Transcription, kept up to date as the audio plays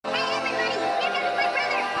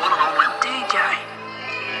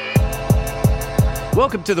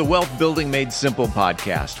Welcome to the Wealth Building Made Simple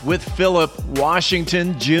podcast with Philip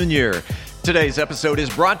Washington Jr. Today's episode is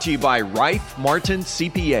brought to you by Rife Martin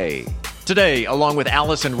CPA. Today, along with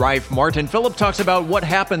Allison Rife Martin, Philip talks about what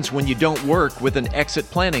happens when you don't work with an exit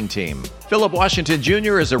planning team. Philip Washington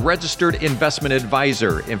Jr. is a registered investment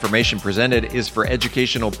advisor. Information presented is for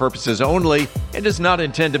educational purposes only and does not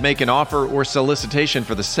intend to make an offer or solicitation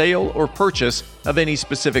for the sale or purchase of any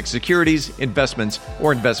specific securities, investments,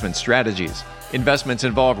 or investment strategies. Investments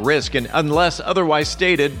involve risk and, unless otherwise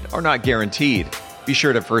stated, are not guaranteed. Be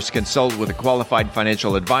sure to first consult with a qualified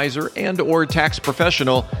financial advisor and/or tax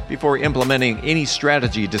professional before implementing any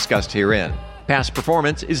strategy discussed herein. Past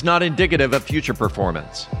performance is not indicative of future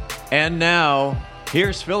performance. And now,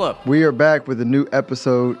 here's Philip. We are back with a new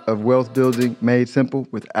episode of Wealth Building Made Simple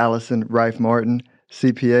with Allison Rife Martin,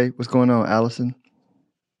 CPA. What's going on, Allison?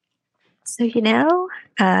 So,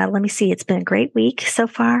 let me see. It's been a great week so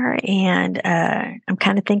far, and I'm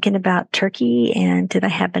kind of thinking about turkey, and did I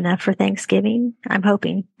have enough for Thanksgiving? I'm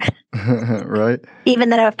hoping. Right? Even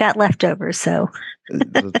though I've got leftovers, so.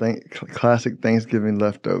 Classic Thanksgiving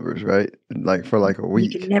leftovers, right? For a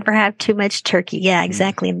week. You can never have too much turkey. Yeah,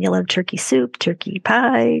 exactly. And you'll have turkey soup, turkey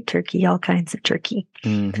pie, turkey, all kinds of turkey.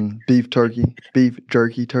 Mm-hmm. Beef turkey, beef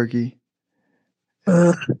jerky turkey.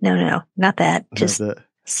 Ugh, no, not that. Just that.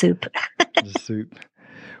 Soup. Just soup.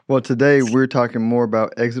 Well, today we're talking more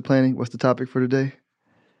about exit planning. What's the topic for today?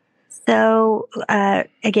 So,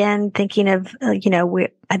 again, thinking of, I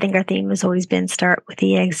think our theme has always been start with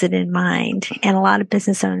the exit in mind. And a lot of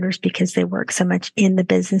business owners, because they work so much in the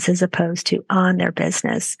business as opposed to on their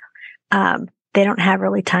business, they don't have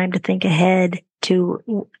really time to think ahead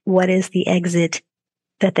to what is the exit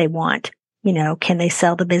that they want. Can they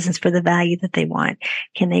sell the business for the value that they want?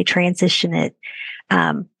 Can they transition it?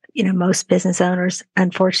 Most business owners,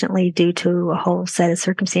 unfortunately, due to a whole set of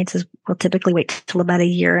circumstances, will typically wait till about a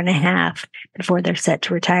year and a half before they're set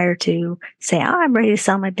to retire to say, I'm ready to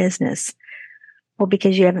sell my business. Well,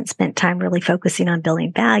 because you haven't spent time really focusing on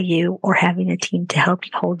building value or having a team to help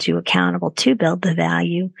hold you accountable to build the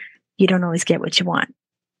value, you don't always get what you want.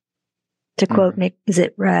 To quote, is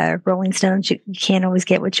it Rolling Stones, you can't always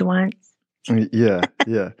get what you want? Yeah.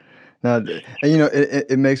 Now,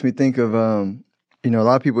 it makes me think of, a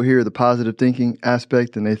lot of people hear the positive thinking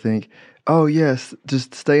aspect and they think, oh, yes,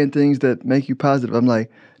 just stay in things that make you positive. I'm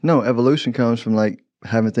like, no, evolution comes from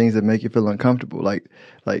having things that make you feel uncomfortable. Like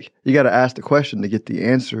you got to ask the question to get the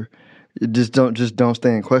answer. You just don't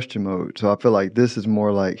stay in question mode. So I feel like this is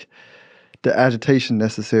more like the agitation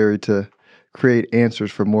necessary to create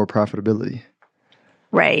answers for more profitability.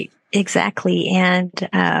 Right. Exactly. And,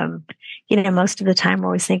 most of the time we're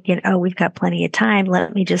always thinking, we've got plenty of time.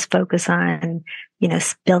 Let me just focus on,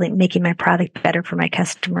 making my product better for my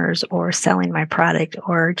customers or selling my product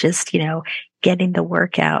or just, getting the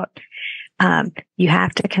work out. You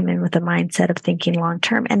have to come in with a mindset of thinking long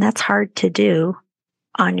term. And that's hard to do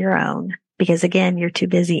on your own because, again, you're too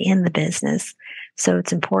busy in the business. So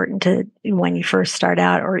it's important to, when you first start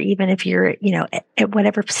out, or even if you're, at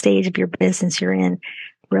whatever stage of your business you're in,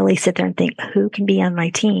 really sit there and think, who can be on my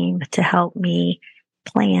team to help me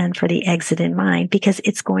plan for the exit in mind? Because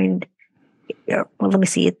it's going, let me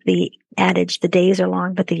see, the adage, the days are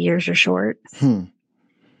long, but the years are short. And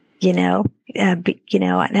I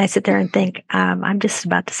sit there and think, I'm just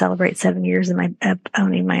about to celebrate 7 years of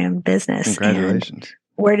owning my own business. Congratulations. And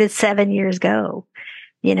where did 7 years go?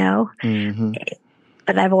 Mm-hmm.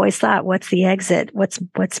 But I've always thought, what's the exit? What's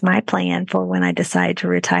my plan for when I decide to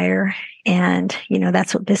retire? And,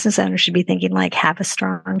 that's what business owners should be thinking, have a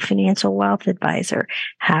strong financial wealth advisor,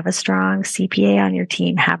 have a strong CPA on your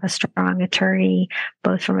team, have a strong attorney,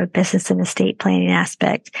 both from a business and estate planning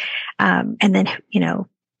aspect. And then,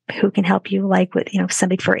 who can help you, with,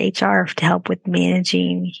 somebody for HR to help with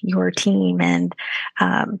managing your team and,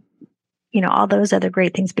 all those other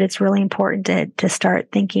great things. But it's really important to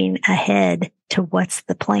start thinking ahead to what's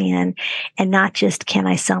the plan and not just, can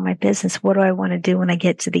I sell my business? What do I want to do when I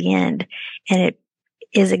get to the end? And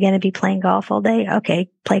is it going to be playing golf all day? Okay,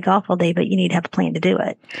 play golf all day, but you need to have a plan to do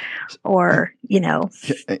it, or,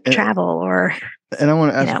 travel or. And I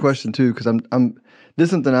want to ask a question too, because this is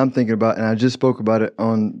something I'm thinking about, and I just spoke about it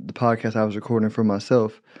on the podcast I was recording for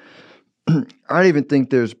myself. I don't even think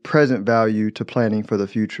there's present value to planning for the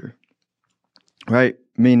future. Right?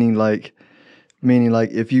 Meaning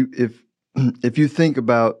if you think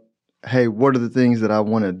about, hey, what are the things that I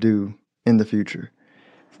want to do in the future?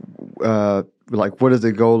 What is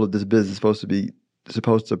the goal of this business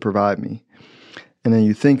supposed to provide me? And then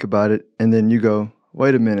you think about it, and then you go,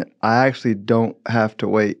 wait a minute, I actually don't have to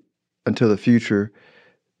wait until the future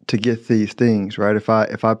to get these things, right? If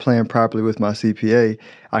I plan properly with my CPA,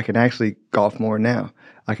 I can actually golf more now.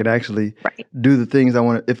 I can actually Right. do the things I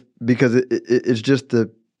want to, because it's just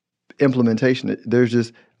the implementation. There's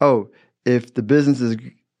just, if the business is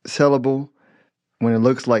sellable when it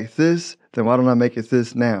looks like this, then why don't I make it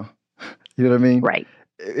this now? You know what I mean? Right.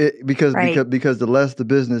 Because Right. the less the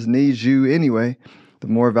business needs you anyway, the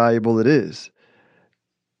more valuable it is.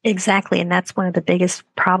 Exactly. And that's one of the biggest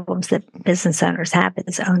problems that business owners have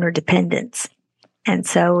is owner dependence. And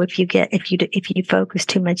so if you focus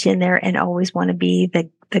too much in there and always want to be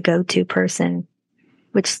the go-to person,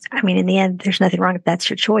 which, I mean, in the end, there's nothing wrong if that's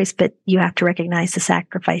your choice, but you have to recognize the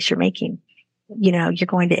sacrifice you're making. You're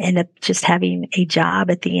going to end up just having a job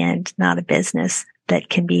at the end, not a business that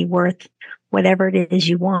can be worth whatever it is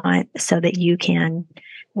you want so that you can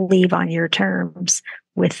leave on your terms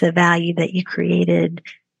with the value that you created,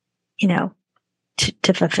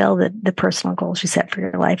 to fulfill the personal goals you set for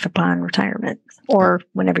your life upon retirement or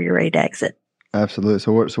whenever you're ready to exit. Absolutely.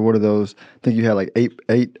 So what are those? I think you had like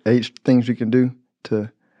eight things you can do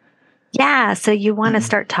to. Yeah. So you want to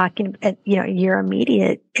start talking, your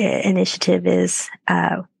immediate initiative is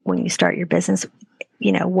when you start your business,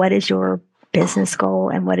 what is your business goal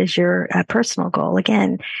and what is your personal goal?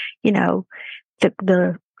 Again,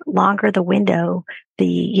 the longer the window,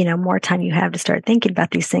 the, more time you have to start thinking about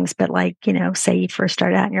these things. But say you first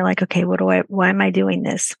start out and you're like, okay, why am I doing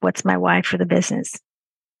this? What's my why for the business?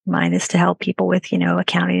 Mine is to help people with,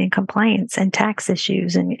 accounting and compliance and tax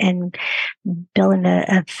issues and building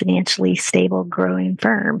a financially stable, growing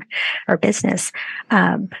firm or business.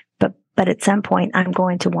 But at some point, I'm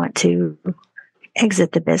going to want to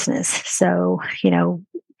exit the business. So,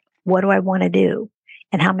 what do I want to do?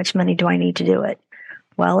 And how much money do I need to do it?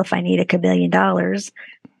 Well, if I need $1 billion,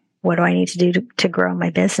 what do I need to do to grow my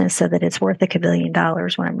business so that it's worth $1 billion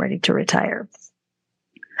when I'm ready to retire?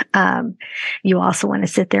 You also want to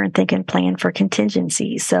sit there and think and plan for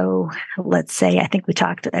contingencies. So let's say, I think we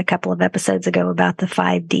talked a couple of episodes ago about the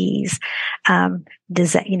 5 Ds,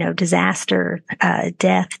 disaster,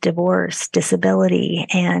 death, divorce, disability,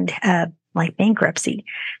 and, like bankruptcy.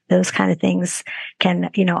 Those kind of things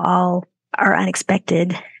can, all are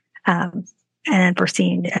unexpected, and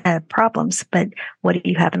unforeseen problems, but what do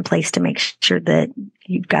you have in place to make sure that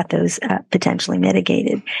you've got those potentially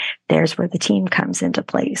mitigated? There's where the team comes into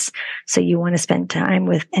place. So you want to spend time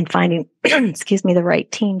with and finding, the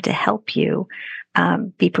right team to help you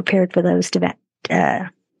be prepared for those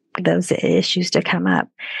issues to come up.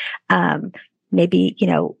 Maybe,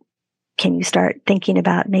 can you start thinking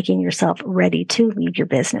about making yourself ready to leave your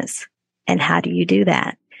business? And how do you do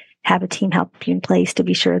that? Have a team help you in place to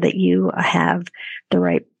be sure that you have the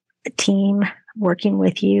right team working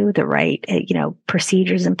with you, the right,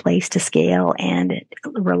 procedures in place to scale and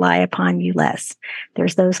rely upon you less.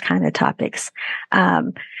 There's those kind of topics.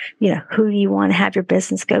 Who do you want to have your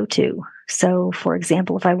business go to? So, for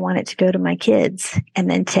example, if I want it to go to my kids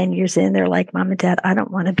and then 10 years in, they're like, Mom and Dad, I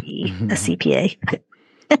don't want to be a CPA.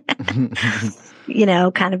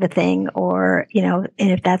 Kind of a thing. Or, and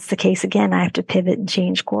if that's the case, again, I have to pivot and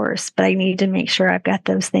change course, but I need to make sure I've got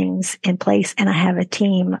those things in place. And I have a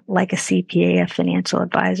team like a CPA, a financial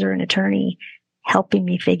advisor, an attorney helping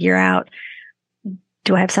me figure out,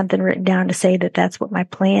 do I have something written down to say that that's what my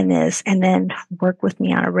plan is? And then work with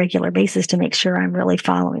me on a regular basis to make sure I'm really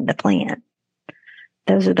following the plan.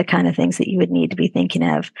 Those are the kind of things that you would need to be thinking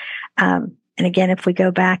of. And again, if we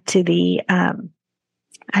go back to the,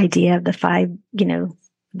 idea of the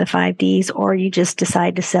 5 Ds, or you just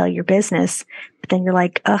decide to sell your business, but then you're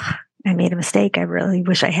like, ugh, I made a mistake. I really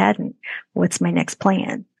wish I hadn't. What's my next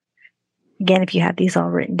plan? Again, if you have these all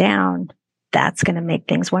written down, that's going to make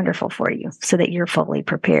things wonderful for you so that you're fully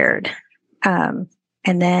prepared. And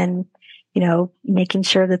then, making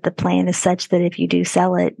sure that the plan is such that if you do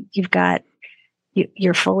sell it,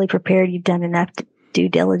 you're fully prepared. You've done enough due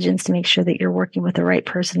diligence to make sure that you're working with the right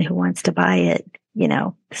person who wants to buy it.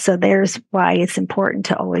 So there's why it's important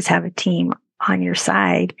to always have a team on your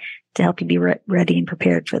side to help you be ready and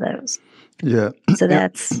prepared for those. Yeah. So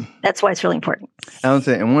that's why it's really important. I would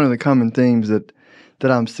say, and one of the common themes that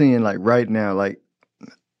I'm seeing like right now, like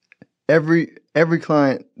every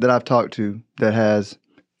client that I've talked to that has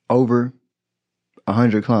over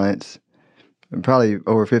 100 clients, and probably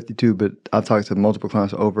over 52, but I've talked to multiple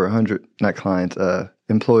clients over 100, not clients,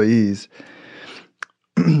 employees.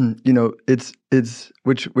 It's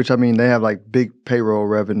which I mean, they have like big payroll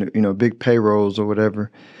revenue, big payrolls or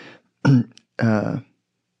whatever.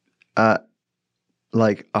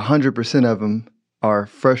 Like 100% of them are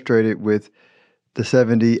frustrated with the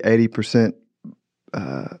 70-80%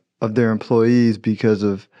 of their employees because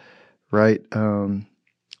of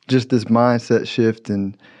just this mindset shift,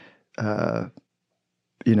 and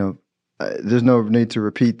you know, there's no need to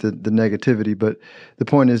repeat the negativity, but the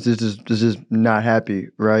point is just not happy,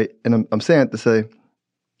 right? And I'm saying it to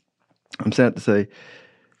say,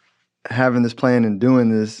 having this plan and doing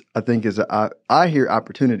this, I think I hear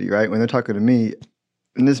opportunity, right? When they're talking to me,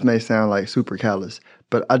 and this may sound like super callous,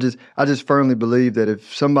 but I just firmly believe that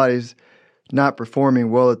if somebody's not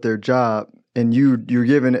performing well at their job, and you're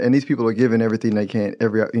giving, and these people are giving everything they can,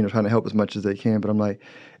 trying to help as much as they can, but I'm like,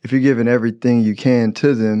 if you're giving everything you can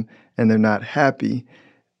to them and they're not happy,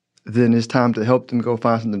 then it's time to help them go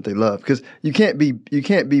find something they love. Because you can't be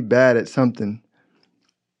bad at something.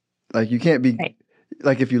 Like, you can't be Right.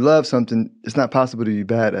 like, if you love something, it's not possible to be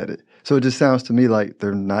bad at it. So it just sounds to me like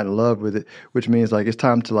they're not in love with it, which means like it's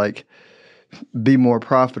time to like be more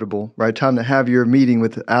profitable, right? Time to have your meeting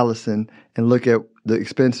with Allison and look at the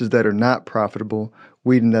expenses that are not profitable,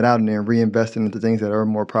 weeding that out in there and reinvesting into things that are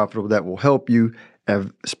more profitable that will help you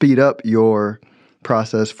speed up your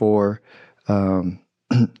process for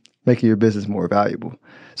making your business more valuable.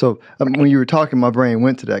 So when you were talking, my brain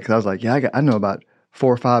went to that because I was like, yeah, I know about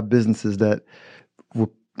 4 or 5 businesses that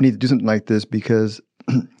will need to do something like this because,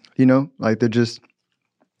 like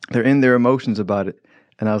they're in their emotions about it.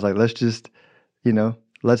 And I was like, let's just,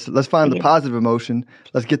 let's find the positive emotion.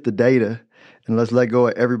 Let's get the data and let's let go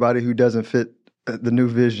of everybody who doesn't fit the new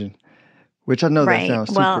vision. Which I know Right.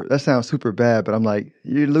 that sounds super bad, but I'm like,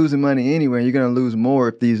 you're losing money anyway. You're going to lose more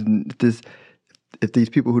if these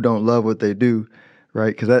people who don't love what they do,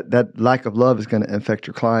 right? Because that lack of love is going to affect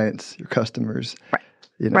your clients, your customers. Right.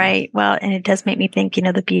 Right. Well, and it does make me think,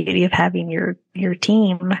 the beauty of having your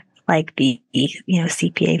team, like the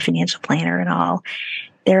CPA, financial planner, and all,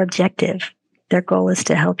 they're objective. Their goal is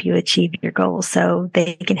to help you achieve your goals, so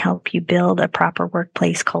they can help you build a proper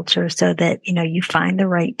workplace culture so that, you find the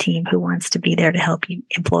right team who wants to be there to help you,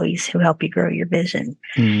 employees who help you grow your vision.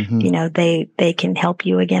 Mm-hmm. They can help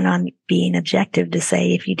you again on being objective to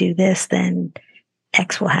say, if you do this, then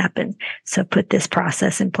X will happen. So put this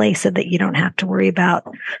process in place so that you don't have to worry about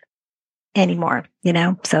anymore,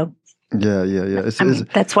 so. Yeah.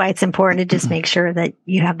 That's why it's important to just make sure that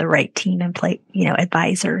you have the right team in place,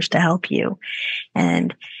 advisors to help you.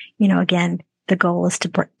 And, again, the goal is to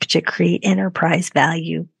create enterprise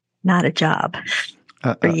value, not a job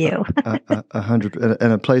for you. 100,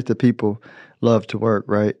 and a place that people love to work,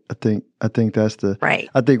 right? I think that's right.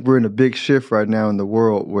 I think we're in a big shift right now in the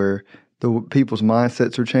world where the people's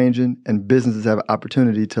mindsets are changing and businesses have an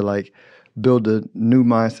opportunity to like build a new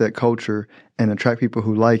mindset culture and attract people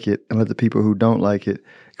who like it and let the people who don't like it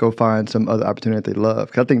go find some other opportunity that they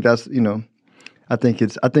love. 'Cause I think that's,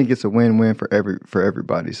 I think it's a win-win for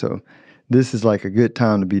everybody. So this is like a good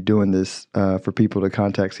time to be doing this for people to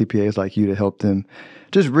contact CPAs like you to help them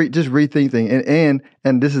just rethink things.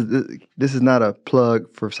 And this is not a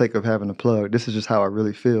plug for sake of having a plug. This is just how I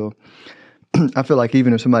really feel. I feel like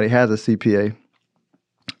even if somebody has a CPA,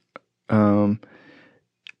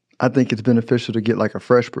 I think it's beneficial to get like a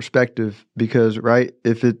fresh perspective because, right,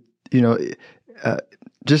 if it,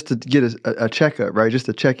 just to get a checkup, right, just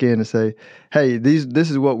to check in and say, hey,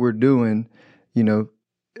 this is what we're doing,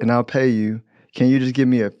 and I'll pay you. Can you just give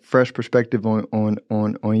me a fresh perspective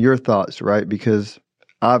on your thoughts, right? Because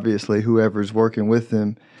obviously whoever's working with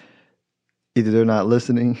them, either they're not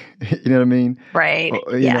listening, you know what I mean? Right.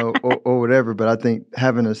 Or, or whatever. But I think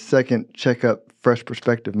having a second checkup, fresh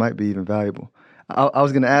perspective might be even valuable. I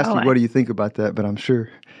was going to ask you, what do you think about that? But I'm sure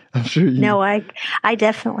you. No, I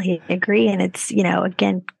definitely agree. And it's,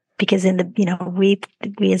 again, because we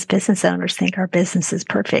as business owners think our business is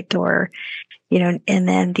perfect or, and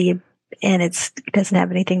then it doesn't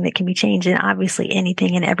have anything that can be changed. And obviously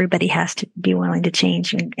anything and everybody has to be willing to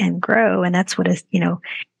change and grow. And that's what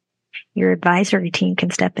your advisory team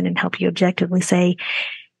can step in and help you objectively say,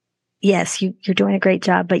 yes, you're doing a great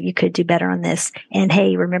job, but you could do better on this. And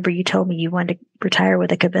hey, remember you told me you wanted to retire with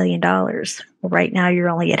 $1 billion. Well, right now you're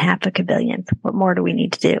only at $500 million. What more do we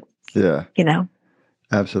need to do? Yeah.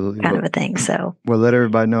 Absolutely. Kind of a thing. So let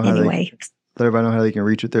everybody know how they can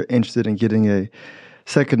reach it. They're interested in getting a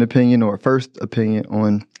second opinion or a first opinion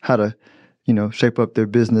on how to, shape up their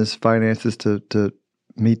business finances to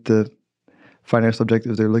meet the financial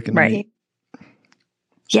objectives they're looking to meet.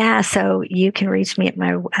 Yeah, so you can reach me at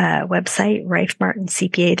my website,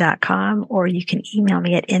 rifemartincpa.com, or you can email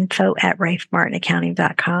me at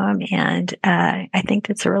info@rifemartinaccounting.com. And I think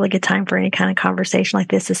that's a really good time for any kind of conversation like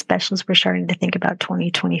this, especially as we're starting to think about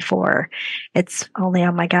 2024. It's only,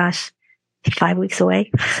 oh my gosh, 5 weeks away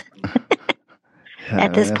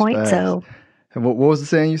at this point. Fast. So, and what was the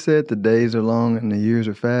saying you said? The days are long and the years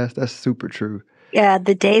are fast. That's super true. Yeah,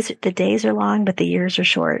 the days are long, but the years are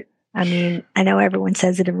short. I mean, I know everyone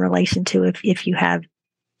says it in relation to if you have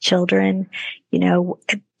children,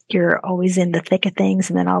 you're always in the thick of things,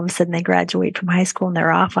 and then all of a sudden they graduate from high school and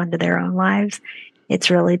they're off onto their own lives. It's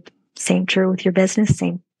really same true with your business,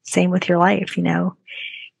 same with your life,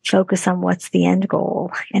 Focus on what's the end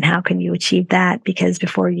goal and how can you achieve that, because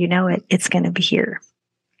before you know it, it's going to be here.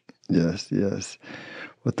 Yes.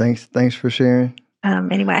 Well, thanks for sharing.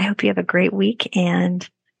 Anyway, I hope you have a great week, and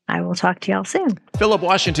I will talk to y'all soon. Philip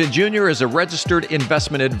Washington Jr. is a registered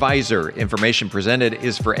investment advisor. Information presented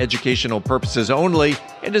is for educational purposes only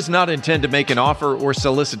and does not intend to make an offer or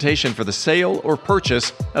solicitation for the sale or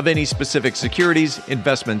purchase of any specific securities,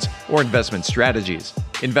 investments, or investment strategies.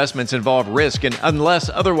 Investments involve risk and, unless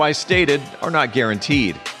otherwise stated, are not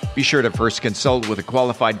guaranteed. Be sure to first consult with a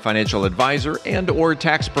qualified financial advisor and/or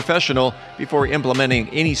tax professional before implementing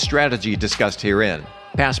any strategy discussed herein.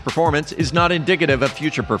 Past performance is not indicative of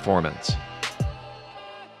future performance.